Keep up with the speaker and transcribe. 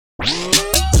Yeah.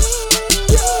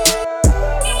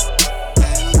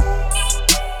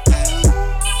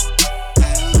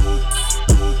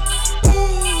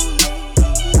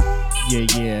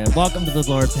 Welcome to the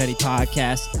Lord Petty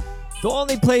Podcast, the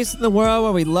only place in the world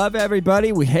where we love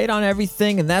everybody, we hate on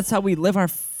everything, and that's how we live our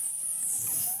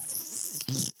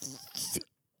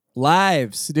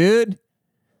lives, dude.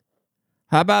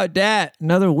 How about that?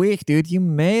 Another week, dude. You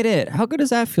made it. How good does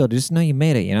that feel? Just to know you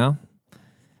made it, you know?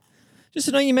 Just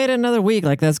to know you made it another week.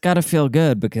 Like, that's got to feel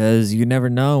good because you never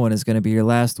know when it's going to be your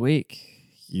last week.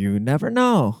 You never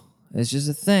know. It's just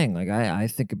a thing. Like, I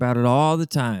think about it all the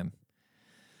time.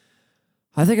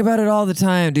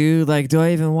 Dude. Like, do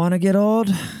I even want to get old?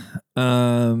 Do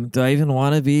I even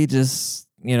want to be just,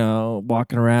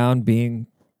 walking around being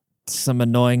some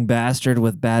annoying bastard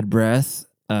with bad breath?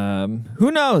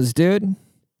 Who knows, dude?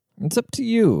 It's up to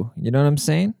you. You know what I'm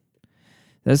saying?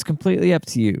 That's completely up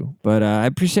to you. But I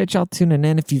appreciate y'all tuning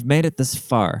in if you've made it this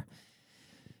far.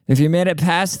 If you made it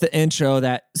past the intro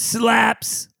that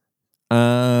slaps, leave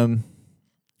a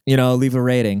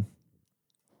rating.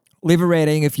 Leave a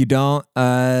rating. If you don't,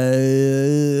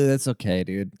 that's okay,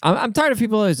 dude. I'm tired of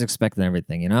people always expecting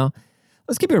everything,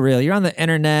 Let's keep it real. You're on the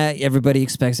internet. Everybody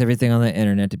expects everything on the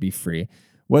internet to be free.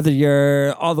 Whether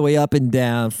you're all the way up and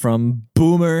down, from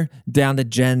boomer down to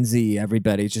Gen Z,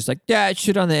 everybody's just like, yeah,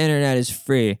 shit on the internet is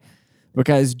free.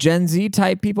 Because Gen Z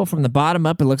type people from the bottom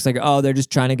up, it looks like, oh, they're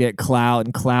just trying to get clout,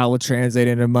 and clout will translate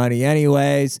into money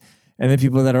anyways. And then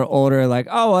people that are older are like,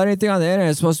 oh, anything on the internet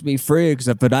is supposed to be free because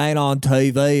if it ain't on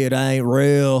TV, it ain't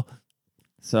real.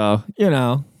 So,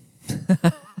 Yeah,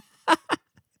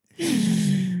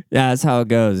 that's how it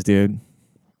goes, dude.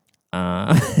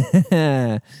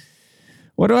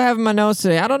 What do I have in my notes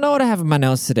today? I don't know what I have in my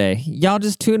notes today. Y'all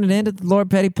just tuning in to the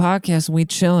Lord Petty Podcast and we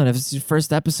chilling. If it's your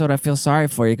first episode, I feel sorry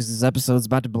for you because this episode's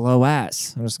about to blow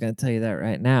ass. I'm just going to tell you that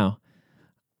right now.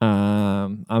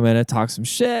 I'm going to talk some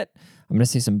shit. I'm going to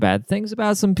say some bad things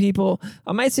about some people.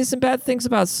 I might say some bad things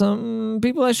about some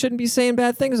people I shouldn't be saying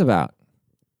bad things about.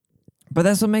 But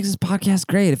that's what makes this podcast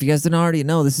great. If you guys didn't already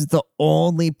know, this is the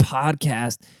only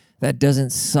podcast that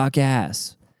doesn't suck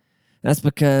ass. That's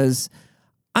because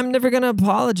I'm never going to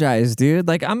apologize, dude.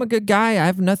 Like, I'm a good guy. I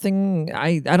have nothing.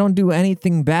 I don't do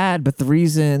anything bad. But the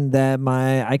reason that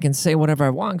I can say whatever I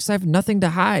want because I have nothing to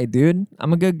hide, dude.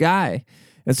 I'm a good guy.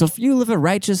 And so if you live a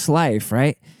righteous life,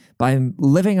 right? By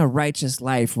living a righteous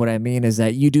life, what I mean is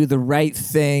that you do the right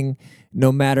thing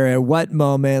no matter at what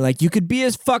moment. Like, you could be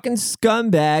a fucking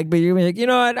scumbag, but you're like, you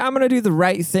know what? I'm going to do the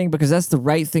right thing because that's the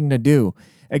right thing to do.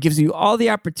 It gives you all the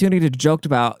opportunity to joke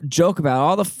about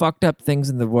all the fucked up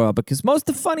things in the world because most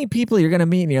of the funny people you're going to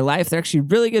meet in your life, they're actually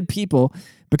really good people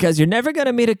because you're never going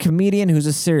to meet a comedian who's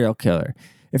a serial killer.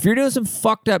 If you're doing some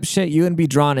fucked up shit, you wouldn't be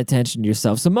drawing attention to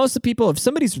yourself. So most of the people, if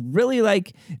somebody's really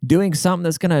like doing something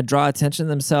that's going to draw attention to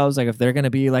themselves, like if they're going to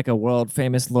be like a world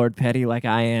famous Lord Petty like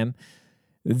I am,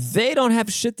 they don't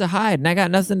have shit to hide. And I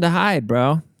got nothing to hide,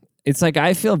 bro. It's like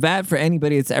I feel bad for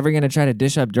anybody that's ever going to try to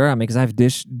dish up dirt on me because I've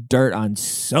dished dirt on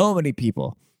so many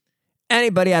people.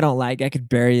 Anybody I don't like, I could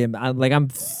bury him. I'm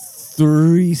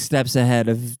 3 steps ahead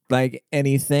of like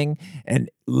anything. And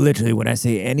literally when I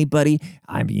say anybody,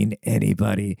 I mean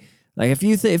anybody. Like if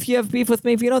you have beef with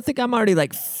me, if you don't think I'm already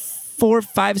like 4 or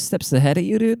 5 steps ahead of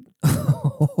you, dude.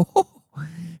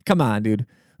 Come on, dude.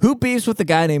 Who beefs with a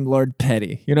guy named Lord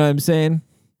Petty? You know what I'm saying?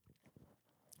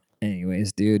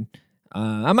 Anyways, dude.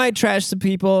 I might trash some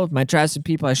people. I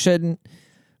shouldn't.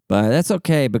 But that's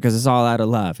okay because it's all out of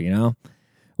love,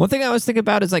 One thing I was thinking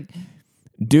about is like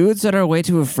dudes that are way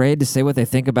too afraid to say what they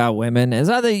think about women. It's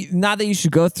not that you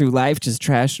should go through life just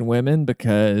trashing women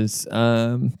because,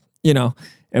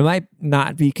 it might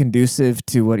not be conducive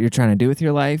to what you're trying to do with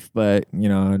your life. But,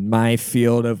 in my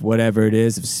field of whatever it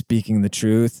is of speaking the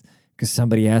truth because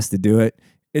somebody has to do it,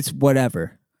 it's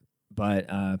whatever. But,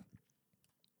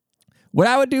 what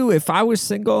I would do if I was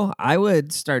single, I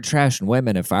would start trashing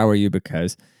women if I were you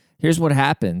because here's what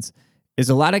happens is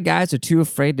a lot of guys are too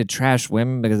afraid to trash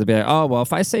women because they'll be like, oh, well,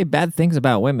 if I say bad things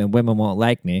about women, women won't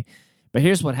like me. But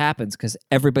here's what happens because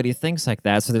everybody thinks like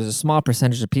that. So there's a small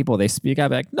percentage of people, they speak out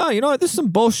like, no, you know what? This is some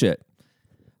bullshit.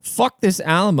 Fuck this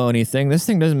alimony thing. This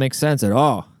thing doesn't make sense at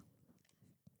all.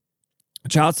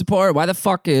 Child support. Why the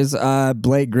fuck is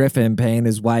Blake Griffin paying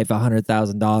his wife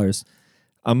 $100,000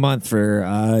 a month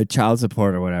for child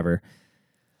support or whatever?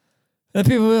 And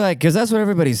people be like, because that's what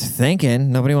everybody's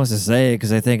thinking. Nobody wants to say it because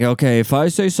they think, okay, if I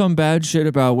say some bad shit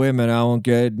about women, I won't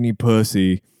get any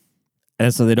pussy.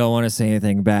 And so they don't want to say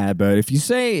anything bad. But if you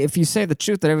say the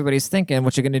truth that everybody's thinking,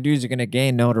 what you're going to do is you're going to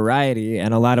gain notoriety.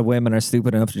 And a lot of women are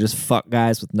stupid enough to just fuck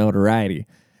guys with notoriety.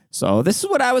 So this is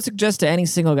what I would suggest to any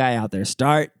single guy out there.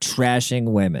 Start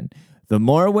trashing women. The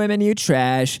more women you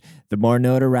trash, the more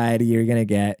notoriety you're going to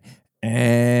get.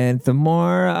 And the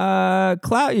more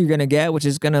clout you're going to get, which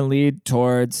is going to lead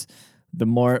towards the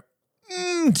more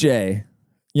Jay.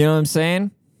 You know what I'm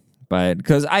saying? But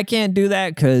because I can't do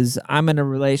that because I'm in a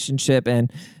relationship.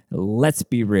 And let's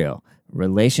be real.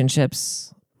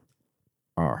 Relationships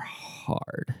are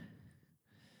hard.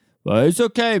 But it's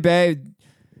okay, babe.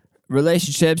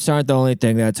 Relationships aren't the only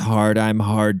thing that's hard. I'm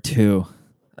hard too.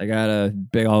 I got a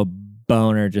big old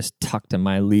boner just tucked in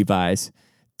my Levi's.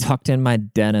 Tucked in my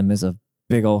denim is a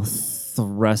big old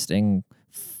thrusting,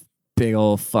 big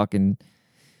old fucking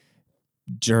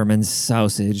German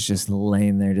sausage just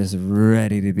laying there, just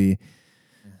ready to be.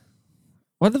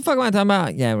 What the fuck am I talking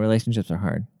about? Yeah, relationships are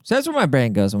hard. So that's where my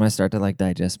brain goes when I start to like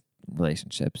digest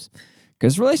relationships.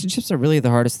 Because relationships are really the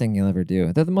hardest thing you'll ever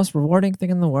do. They're the most rewarding thing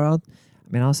in the world. I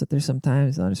mean, I'll sit there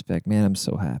sometimes and I'll just be like, man, I'm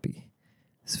so happy.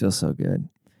 This feels so good.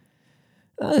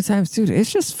 Other times, dude,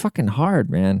 it's just fucking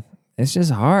hard, man. It's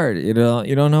just hard. You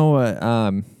don't know what,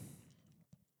 now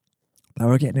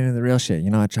we're getting into the real shit.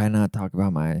 I try not to talk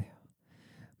about my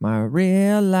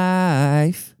real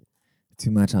life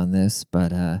too much on this,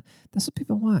 but that's what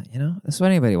people want, That's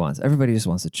what anybody wants. Everybody just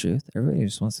wants the truth. Everybody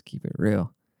just wants to keep it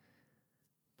real.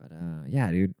 But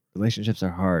yeah, dude, relationships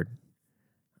are hard.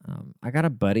 I got a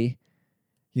buddy.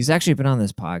 He's actually been on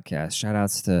this podcast. Shout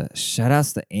outs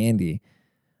to Andy.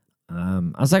 I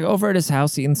was like over at his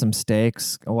house eating some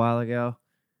steaks a while ago.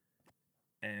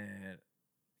 And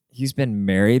he's been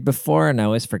married before, and I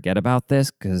always forget about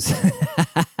this because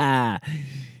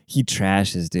he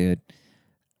trashes, dude.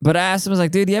 But I asked him, I was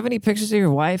like, dude, do you have any pictures of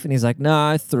your wife? And he's like, no,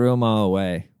 I threw them all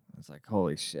away. I was like,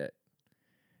 holy shit.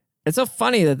 It's so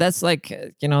funny that's like,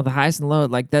 the highs and lows.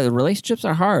 Like, the relationships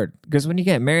are hard because when you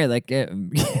get married, like,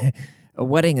 a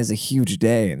wedding is a huge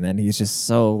day. And then he's just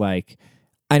so like,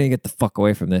 I need to get the fuck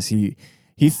away from this. He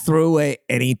threw away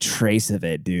any trace of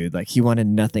it, dude. Like, he wanted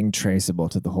nothing traceable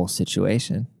to the whole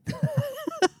situation.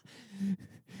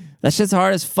 That shit's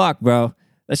hard as fuck, bro.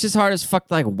 That's just hard as fuck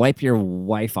to, like, wipe your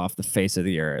wife off the face of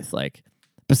the earth. Like,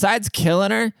 besides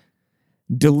killing her,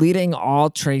 deleting all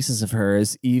traces of her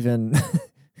is even...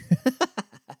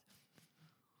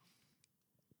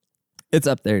 It's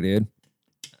up there, dude.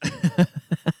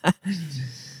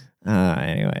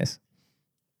 Anyways.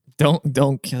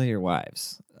 Don't kill your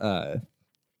wives. Yeah,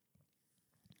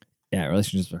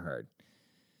 relationships are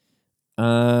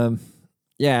hard.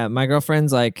 Yeah, my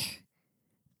girlfriend's like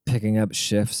picking up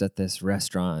shifts at this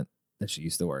restaurant that she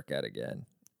used to work at again.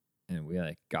 And we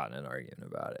like got in an argument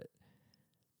about it.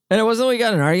 And it wasn't we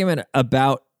got in an argument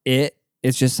about it.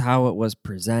 It's just how it was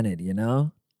presented,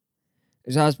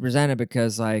 It's how it's presented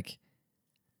because like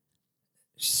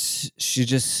she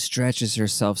just stretches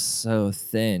herself so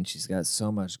thin. She's got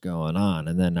so much going on.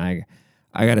 And then I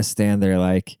got to stand there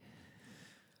like,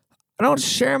 I don't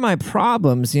share my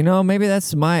problems, Maybe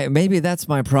that's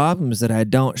my problems that I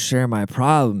don't share my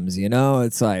problems,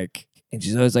 It's like, and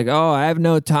she's always like, oh, I have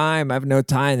no time.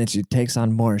 Then she takes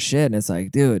on more shit. And it's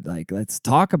like, dude, like, let's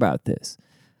talk about this.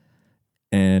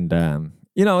 And,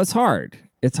 it's hard.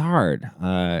 It's hard.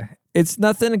 It's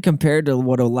nothing compared to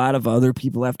what a lot of other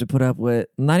people have to put up with.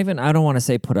 I don't want to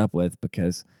say put up with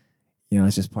because,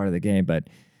 it's just part of the game. But,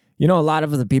 a lot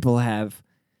of other people have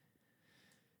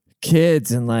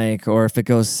kids and like, or if it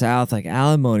goes south, like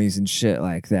alimonies and shit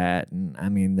like that. And I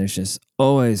mean, there's just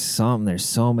always there's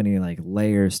so many like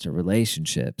layers to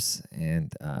relationships.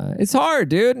 And it's hard,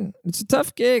 dude. It's a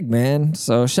tough gig, man.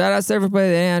 So shout outs to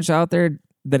everybody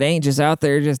that ain't just out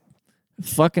there just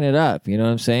fucking it up. You know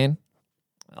what I'm saying?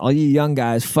 All you young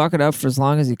guys, fuck it up for as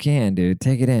long as you can, dude.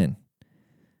 Take it in.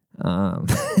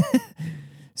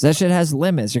 So that shit has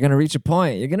limits. You're going to reach a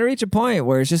point. You're going to reach a point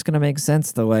where it's just going to make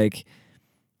sense to like,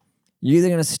 you're either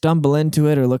going to stumble into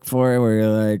it or look for it where you're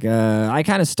like, I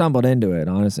kind of stumbled into it,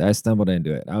 honestly. I stumbled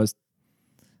into it. I was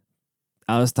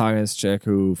talking to this chick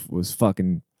who was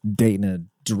fucking dating a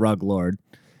drug lord.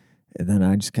 And then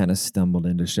I just kind of stumbled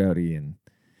into Shody and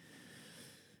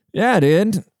yeah,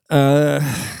 dude.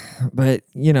 But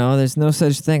there's no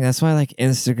such thing. That's why like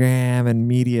Instagram and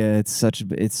media, it's such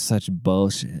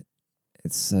bullshit.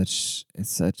 It's such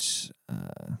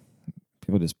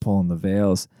people just pulling the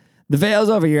veils. The veil's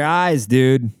over your eyes,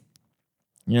 dude.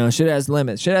 Shit has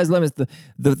limits.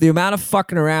 The amount of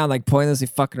fucking around, like pointlessly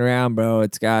fucking around, bro,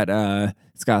 it's got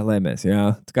limits,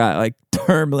 It's got like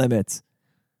term limits.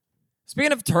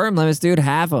 Speaking of term limits, dude,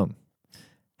 have them.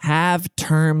 Have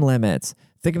term limits.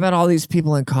 Think about all these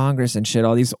people in Congress and shit,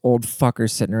 all these old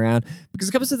fuckers sitting around. Because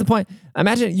it comes to the point,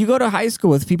 imagine you go to high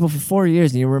school with people for 4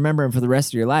 years and you remember them for the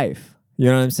rest of your life. You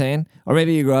know what I'm saying? Or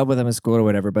maybe you grew up with them in school or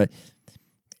whatever, but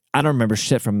I don't remember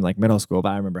shit from like middle school, but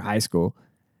I remember high school.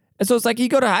 And so it's like you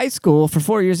go to high school for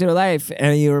 4 years of your life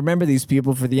and you remember these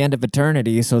people for the end of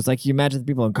eternity. So it's like you imagine the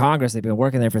people in Congress, they've been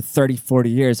working there for 30, 40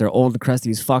 years. They're old and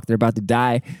crusty as fuck. They're about to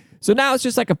die. So now it's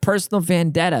just like a personal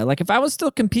vendetta. Like if I was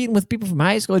still competing with people from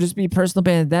high school, it'd just be personal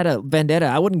vendetta.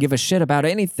 I wouldn't give a shit about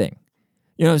anything.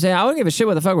 You know what I'm saying? I wouldn't give a shit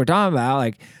what the fuck we're talking about.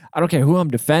 Like, I don't care who I'm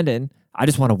defending. I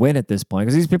just want to win at this point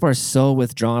because these people are so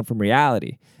withdrawn from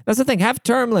reality. That's the thing. Have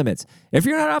term limits. If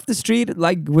you're not off the street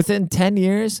like within 10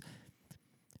 years,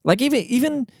 like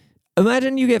even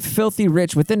imagine you get filthy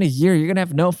rich within a year, you're going to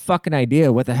have no fucking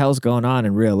idea what the hell's going on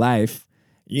in real life.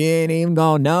 You ain't even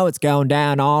going to know it's going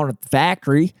down all at the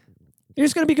factory. You're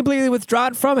just going to be completely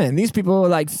withdrawn from it. And these people are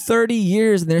like 30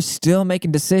 years and they're still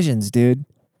making decisions, dude.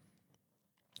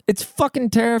 It's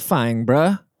fucking terrifying,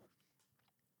 bruh.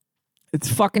 It's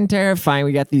fucking terrifying.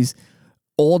 We got these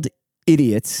old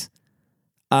idiots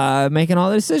making all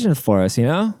the decisions for us, you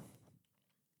know?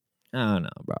 I don't know,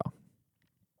 bro.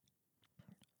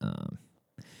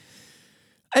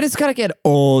 I just gotta get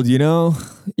old, you know?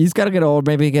 You just gotta get old,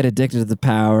 maybe get addicted to the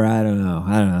power. I don't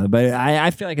know. But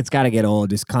I feel like it's gotta get old,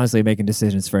 just constantly making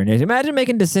decisions for a nation. Imagine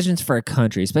making decisions for a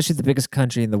country, especially the biggest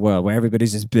country in the world, where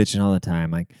everybody's just bitching all the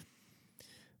time. Like,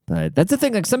 but that's the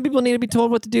thing. Like, some people need to be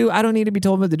told what to do. I don't need to be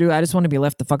told what to do. I just want to be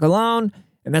left the fuck alone.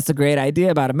 And that's the great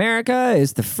idea about America,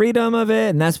 is the freedom of it.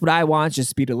 And that's what I want,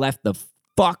 just be left the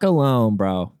fuck alone,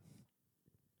 bro.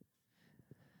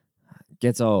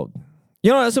 Gets old.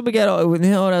 You know what else will get old?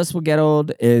 You know what else will get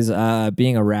old is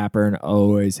being a rapper and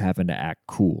always having to act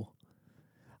cool.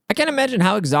 I can't imagine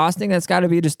how exhausting that's got to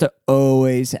be just to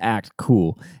always act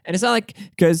cool. And it's not like,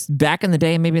 because back in the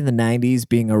day, maybe in the 90s,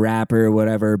 being a rapper or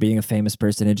whatever, being a famous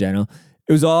person in general,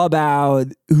 it was all about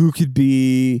who could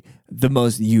be the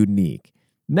most unique.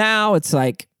 Now it's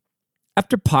like,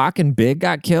 after Pac and Big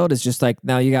got killed, it's just like,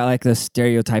 now you got like the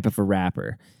stereotype of a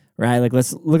rapper, right? Like,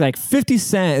 let's look like 50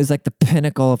 Cent is like the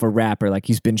pinnacle of a rapper. Like,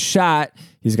 he's been shot,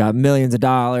 he's got millions of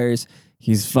dollars,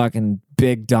 he's fucking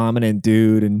big, dominant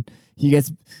dude, and he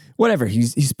gets whatever. He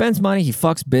spends money, he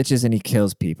fucks bitches, and he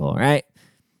kills people, right?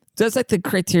 So that's like the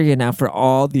criteria now for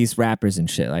all these rappers and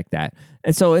shit like that.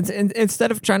 And so instead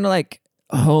of trying to like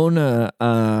hone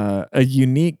a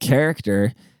unique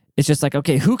character, it's just like,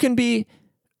 okay, who can be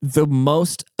the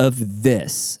most of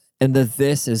this? And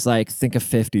this is like, think of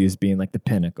 50 as being like the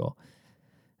pinnacle.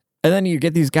 And then you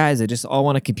get these guys that just all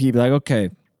want to compete. Be like,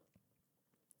 okay,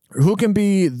 who can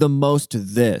be the most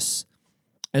this?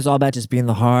 It's all about just being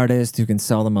the hardest, who can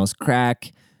sell the most crack.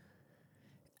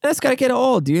 And that's got to get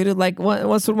old, dude. Like,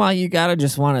 once in a while, you got to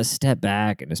just want to step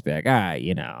back and just be like, all right,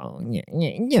 you know.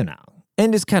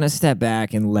 And just kind of step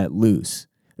back and let loose.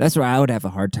 That's where I would have a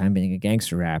hard time being a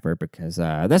gangster rapper, because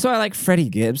that's why I like Freddie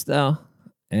Gibbs, though.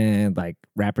 And like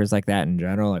rappers like that in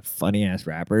general, like funny ass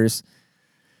rappers,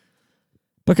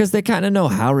 because they kind of know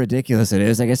how ridiculous it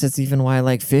is. I guess that's even why I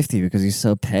like 50, because he's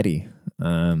so petty.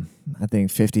 I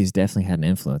think 50's definitely had an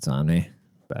influence on me,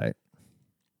 but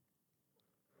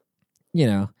you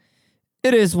know,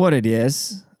 it is what it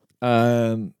is.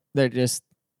 They're just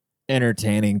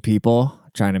entertaining people,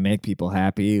 trying to make people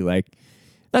happy. Like,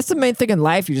 that's the main thing in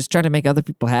life. You're just trying to make other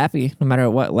people happy, no matter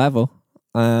at what level.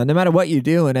 No matter what you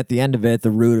do, and at the end of it,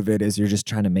 the root of it is you're just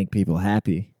trying to make people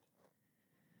happy.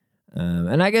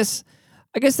 And I guess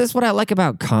that's what I like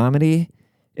about comedy,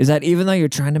 is that even though you're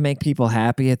trying to make people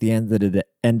happy at the end of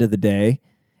the day,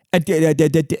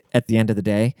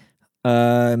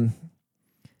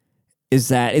 is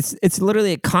that it's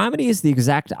literally, a comedy is the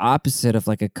exact opposite of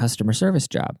like a customer service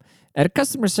job. At a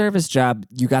customer service job,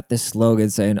 you got this slogan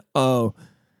saying, "Oh,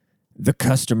 the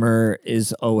customer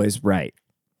is always right."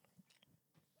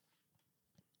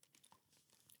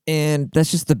 And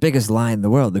that's just the biggest lie in the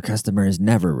world. The customer is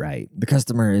never right. The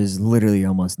customer is literally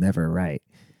almost never right.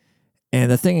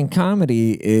 And the thing in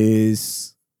comedy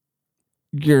is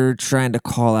you're trying to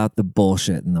call out the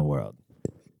bullshit in the world.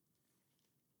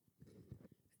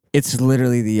 It's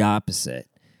literally the opposite,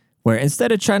 where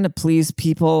instead of trying to please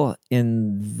people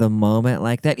in the moment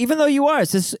like that, even though you are,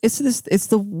 it's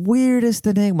the weirdest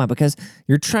enigma, because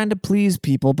you're trying to please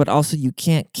people, but also you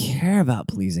can't care about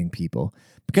pleasing people.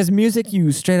 Because music,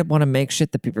 you straight up want to make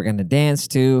shit that people are going to dance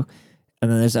to. And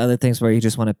then there's other things where you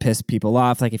just want to piss people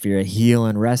off, like if you're a heel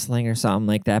in wrestling or something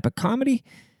like that. But comedy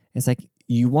is like,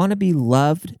 you want to be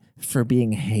loved for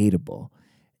being hateable.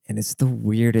 And it's the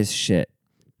weirdest shit.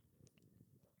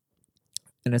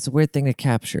 And it's a weird thing to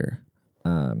capture.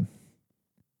 Yeah,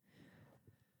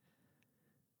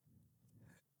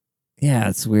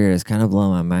 it's weird. It's kind of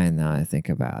blowing my mind now I think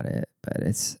about it. But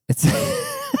it's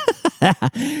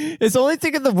It's the only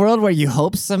thing in the world where you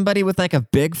hope somebody with like a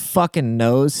big fucking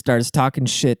nose starts talking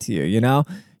shit to you, you know?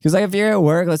 Because like if you're at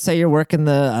work, let's say you're working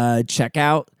the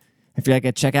checkout. If you're like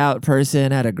a checkout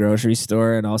person at a grocery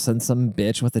store and all of a sudden some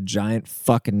bitch with a giant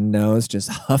fucking nose just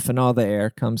huffing all the air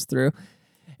comes through.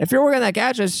 If you're working that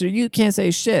cash register, you can't say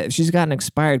shit. If she's got an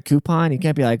expired coupon, you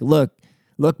can't be like, look,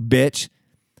 bitch,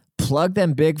 plug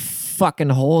them big fucking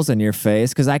holes in your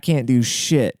face because I can't do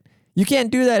shit. You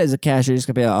can't do that as a cashier. You're just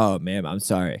going to be like, oh, ma'am, I'm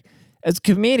sorry. As a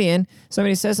comedian,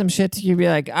 somebody says some shit to you, be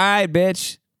like, all right,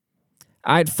 bitch.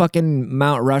 All right, fucking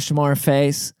Mount Rushmore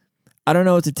face. I don't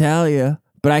know what to tell you,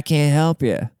 but I can't help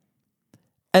you.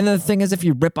 And the thing is, if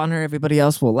you rip on her, everybody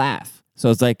else will laugh.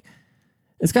 So it's like,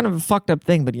 it's kind of a fucked up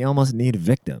thing, but you almost need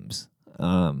victims.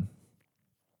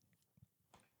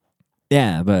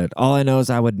 Yeah, but all I know is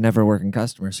I would never work in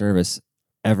customer service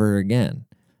ever again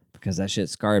because that shit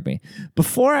scarred me.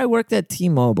 Before I worked at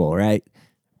T-Mobile, right?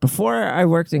 Before I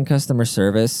worked in customer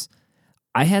service,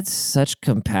 I had such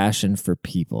compassion for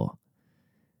people.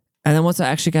 And then once I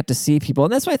actually got to see people,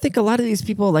 and that's why I think a lot of these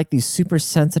people, like these super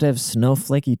sensitive,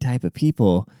 snowflakey type of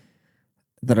people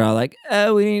that are like,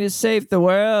 oh, we need to save the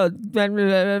world, blah, blah,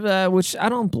 blah, blah, which I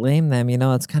don't blame them. You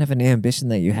know, it's kind of an ambition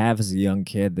that you have as a young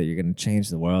kid that you're going to change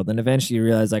the world. And eventually you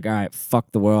realize like, all right,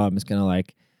 fuck the world. I'm just going to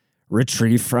like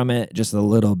retrieve from it just a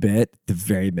little bit, the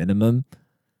very minimum.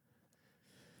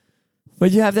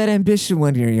 But you have that ambition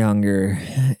when you're younger.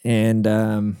 And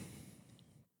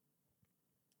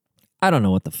I don't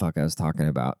know what the fuck I was talking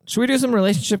about. Should we do some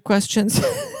relationship questions?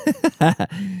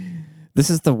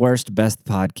 This is the worst, best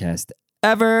podcast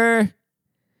ever.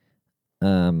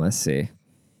 Let's see.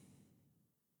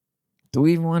 Do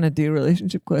we even want to do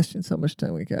relationship questions? How much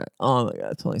time we got? Oh my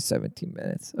God, it's only 17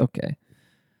 minutes. Okay.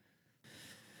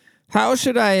 How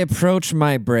should I approach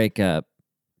my breakup?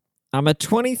 I'm a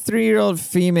 23-year-old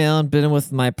female and been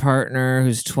with my partner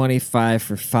who's 25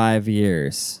 for 5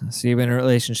 years. So you've been in a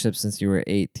relationship since you were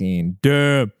 18.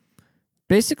 Damn.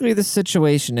 Basically, the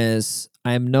situation is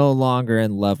I am no longer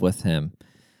in love with him.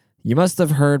 You must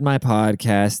have heard my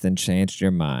podcast and changed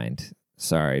your mind.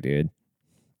 Sorry, dude.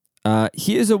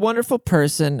 He is a wonderful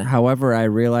person. However, I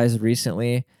realized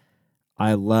recently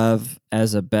I love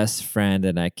as a best friend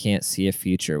and I can't see a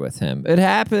future with him. It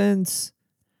happens.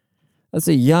 That's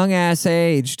a young ass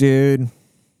age, dude.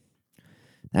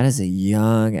 That is a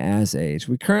young ass age.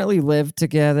 We currently live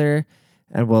together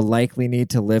and will likely need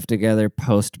to live together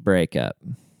post breakup.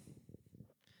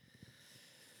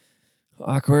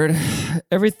 Awkward.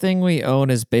 Everything we own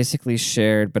is basically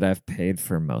shared, but I've paid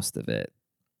for most of it.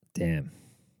 Damn.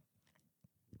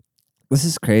 This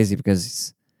is crazy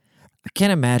because I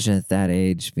can't imagine at that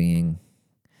age being...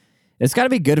 It's got to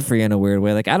be good for you in a weird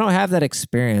way. Like, I don't have that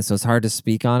experience, so it's hard to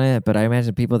speak on it, but I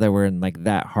imagine people that were in like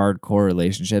that hardcore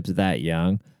relationships that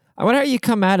young. I wonder how you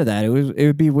come out of that. It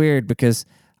would be weird because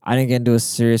I didn't get into a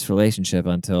serious relationship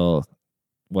until,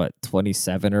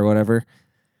 27 or whatever.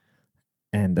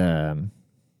 And,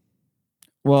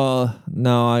 well,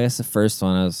 no, I guess the first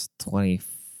one I was 20.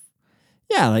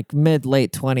 Yeah, like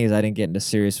late 20s, I didn't get into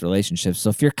serious relationships. So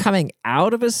if you're coming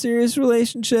out of a serious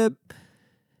relationship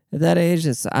at that age,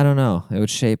 I don't know. It would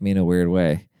shape me in a weird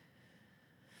way.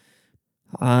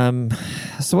 So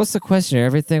what's the question here?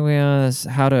 Everything we know is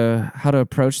how to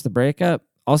approach the breakup.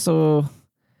 Also,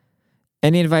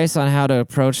 any advice on how to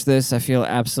approach this? I feel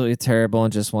absolutely terrible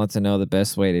and just want to know the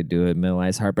best way to do it.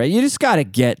 Minimize heartbreak. You just gotta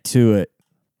get to it.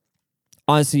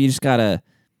 Honestly, you just gotta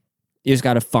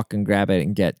fucking grab it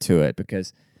and get to it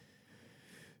because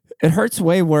it hurts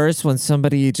way worse when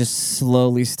somebody just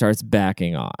slowly starts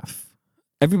backing off.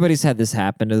 Everybody's had this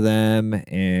happen to them,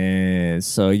 and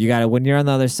so you gotta, when you're on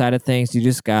the other side of things, you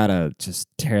just gotta just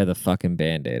tear the fucking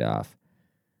Band-Aid off.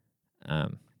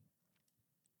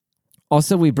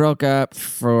 Also, we broke up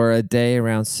for a day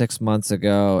around 6 months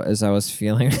ago as I was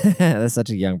feeling, that's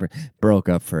such a young, broke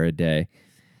up for a day.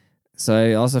 So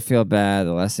I also feel bad.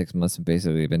 The last 6 months have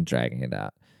basically been dragging it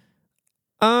out.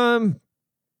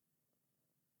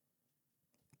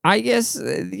 I guess,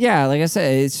 yeah, like I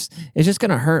said, it's just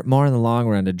going to hurt more in the long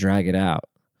run to drag it out.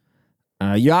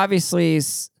 You obviously,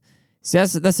 see,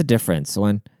 that's a difference.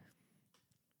 When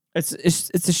it's a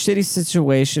shitty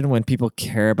situation when people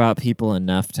care about people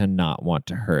enough to not want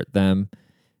to hurt them.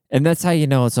 And that's how you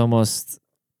know it's almost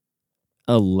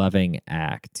a loving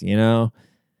act, you know?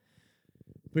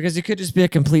 Because you could just be a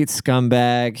complete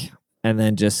scumbag and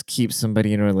then just keep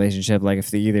somebody in a relationship. Like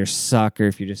if they either suck or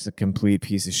if you're just a complete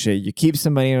piece of shit, you keep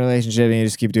somebody in a relationship and you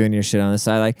just keep doing your shit on the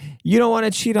side. Like you don't want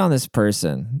to cheat on this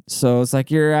person. So it's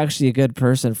like you're actually a good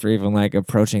person for even like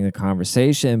approaching the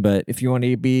conversation. But if you want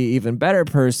to be an even better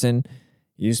person,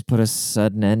 you just put a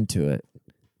sudden end to it.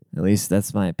 At least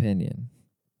that's my opinion.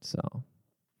 So,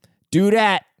 do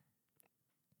that.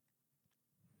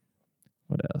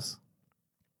 What else?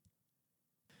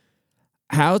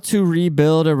 How to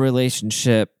rebuild a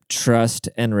relationship, trust,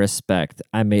 and respect.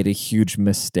 I made a huge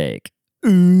mistake.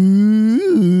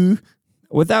 Ooh.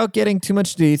 Without getting too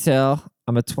much detail,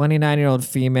 I'm a 29-year-old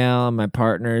female and my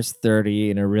partner's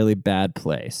 30 in a really bad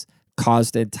place.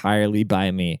 Caused entirely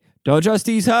by me. Don't trust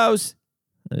these hoes.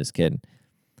 I'm just kidding.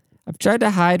 I've tried to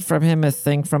hide from him a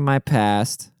thing from my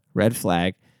past, red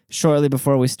flag, shortly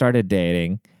before we started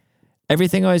dating.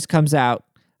 Everything always comes out.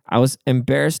 I was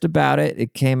embarrassed about it.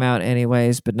 It came out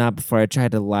anyways, but not before I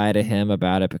tried to lie to him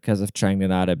about it because of trying to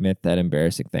not admit that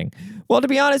embarrassing thing. Well, to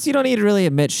be honest, you don't need to really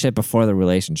admit shit before the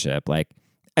relationship. Like,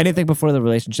 anything before the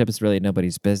relationship is really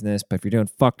nobody's business. But if you're doing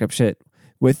fucked up shit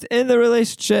within the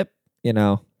relationship,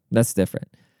 that's different.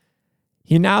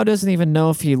 He now doesn't even know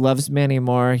if he loves me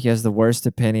anymore. He has the worst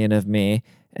opinion of me,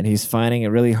 and he's finding it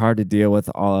really hard to deal with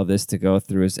all of this to go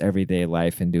through his everyday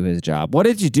life and do his job. What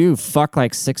did you do? Fuck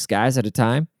like 6 guys at a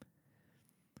time?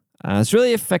 It's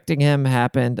really affecting him.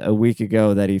 Happened a week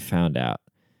ago that he found out.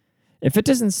 If it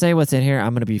doesn't say what's in here,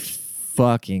 I'm going to be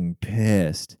fucking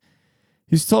pissed.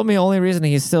 He's told me the only reason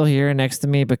he's still here next to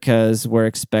me because we're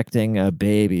expecting a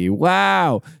baby.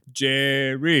 Wow.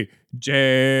 Jerry.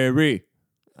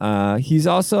 He's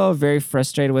also very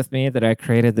frustrated with me that I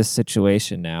created this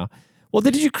situation now. Well,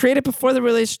 did you create it before the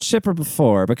relationship or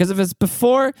before? Because if it's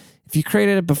before, if you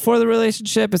created it before the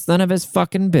relationship, it's none of his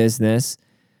fucking business.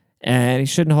 And he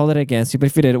shouldn't hold it against you. But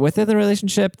if you did it within the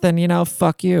relationship, then,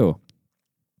 fuck you.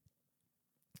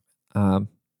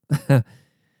 Very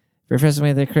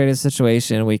frustrating they created a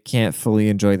situation we can't fully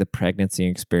enjoy the pregnancy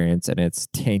experience, and it's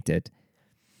tainted.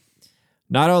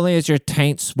 Not only is your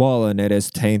taint swollen, it is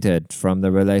tainted from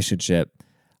the relationship.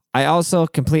 I also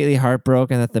completely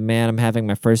heartbroken that the man I'm having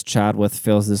my first child with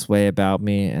feels this way about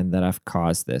me and that I've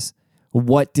caused this.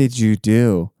 What did you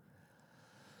do?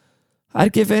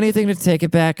 I'd give anything to take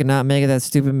it back and not make that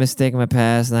stupid mistake in my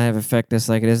past and I have affect this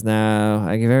like it is now.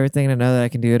 I give everything to know that I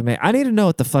can do to make. I need to know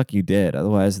what the fuck you did.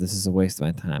 Otherwise, this is a waste of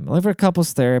my time. I live for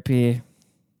couples therapy.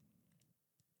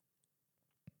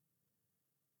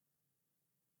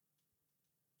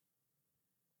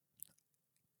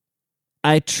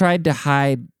 I tried to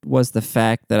hide was the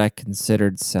fact that I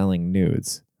considered selling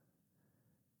nudes.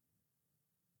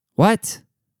 What?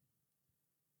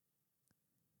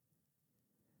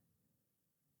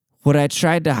 What I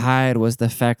tried to hide was the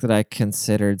fact that I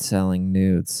considered selling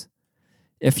nudes.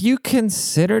 If you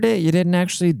considered it, you didn't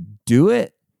actually do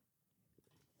it?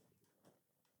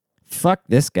 Fuck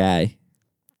this guy.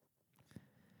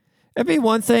 It'd be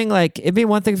one thing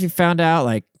if you found out,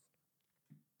 like,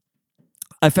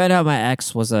 I found out my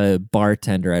ex was a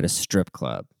bartender at a strip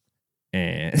club.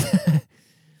 And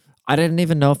I didn't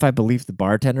even know if I believed the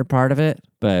bartender part of it.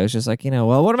 But it was just like,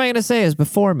 well, what am I going to say is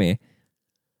before me?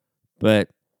 But,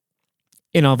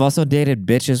 I've also dated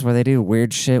bitches where they do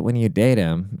weird shit when you date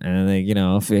them. And, they,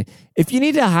 if you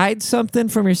need to hide something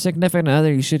from your significant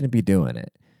other, you shouldn't be doing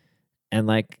it. And,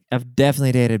 like, I've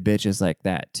definitely dated bitches like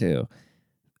that, too.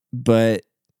 But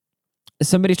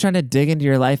somebody trying to dig into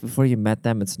your life before you met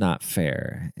them, it's not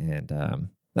fair. And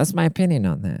that's my opinion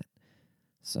on that.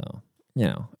 So,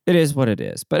 it is what it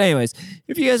is. But anyways,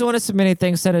 if you guys want to submit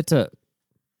anything, send it to,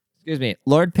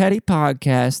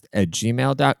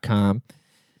 lordpettypodcast@gmail.com.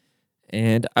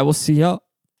 And I will see y'all.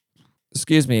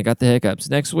 I got the hiccups.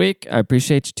 Next week. I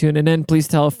appreciate you tuning in. Please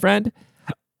tell a friend.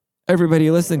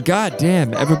 Everybody listen. God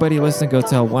damn. Everybody listen. Go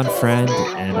tell one friend.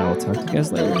 And I will talk to you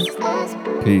guys later.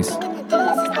 Peace.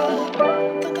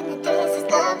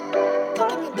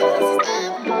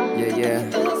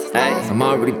 I'm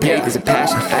already paid, there's a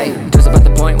passion, ayy. Just about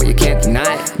the point where you can't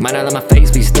deny it. Might not let my face,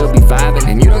 but you still be vibing.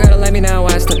 And you don't gotta let me know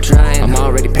why I stop trying. I'm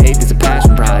already paid, there's a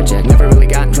passion project. Never really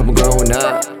got in trouble growing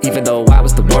up, even though I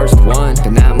was the worst one.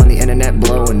 But now I'm on the internet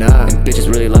blowing up, and bitches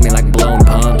really love me like blowing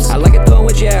pumps. I like it throwing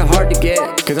with you, yeah, hard to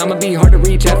get, cause I'ma be hard to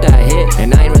reach after I hit.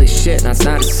 And I ain't really shit, that's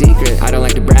not a secret. I don't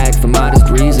like to brag for modest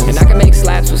reasons. And I can make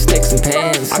slaps with sticks and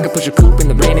pans. I can push a coupe in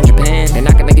the rain in Japan. And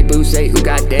I can make it boo say, ooh,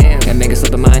 goddamn. And make it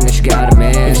slip a mind that she got a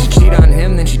man. If she cheat on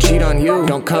him, then she cheat on you.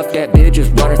 Don't cuff that bitch,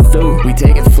 just run her through. We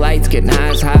taking flights, getting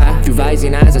highs high. Through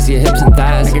Visine eyes, I see your hips and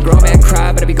thighs. Make a grown man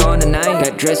cry, but I be gone tonight.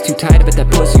 That dress too tight, I bet that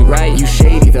pussy right. You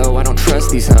shady though, I don't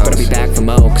trust these hoes. But I'll be back for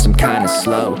more, cause I'm kinda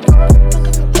slow.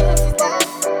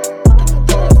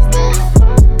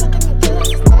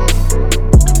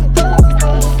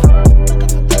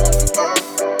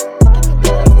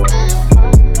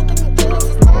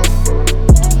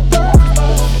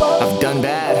 I've done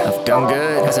bad, I've done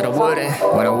good. As said I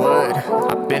wouldn't, when I would.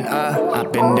 I've been up,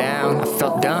 I've been down. I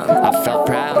felt dumb, I felt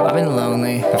proud. I've been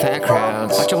lonely, I've had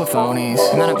crowds. Watch out with phonies,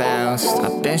 and then I bounced.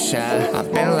 I've been shy,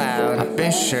 I've been loud. I've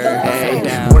been sure, hey,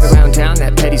 word around town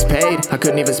that Petty's paid. I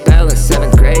couldn't even spell in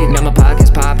 7th grade. Now my pocket's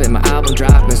popping, my album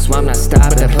dropping, so I'm not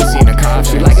stopping. Put that pussy in a coffin.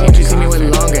 She like it when you see me with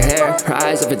longer hair. Her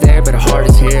eyes over there, but her heart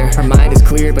is here. Her mind is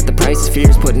clear, but the price is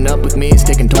fierce. Putting up with me is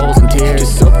taking tolls and tears.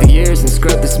 Just soak the years and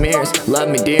scrub the smears. Love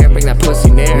me dear, bring that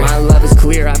pussy near. My love is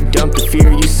clear, I've dumped the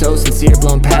fear. You so sincere,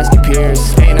 blowing past your peers.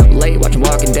 Staying up late, watching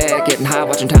Walking Dead. Getting high,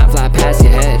 watching time fly past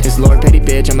your head. It's Lord Petty,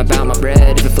 bitch, I'm about my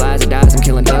bread. If it flies or dies, I'm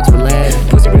killing ducks with lead.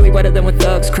 Pussy really wetter than when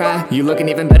thugs cry. You looking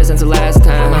even better since the last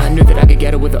time. I knew that I could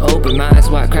get it with an open mind,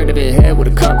 so I cracked a bit head with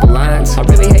a couple lines. I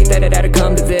really hate that it had to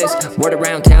come to this. Word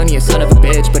around town, you a son of a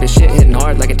bitch, but his shit hitting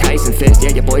hard like a Tyson fist. Yeah,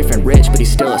 your boyfriend rich, but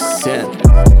he's still a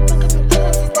simp.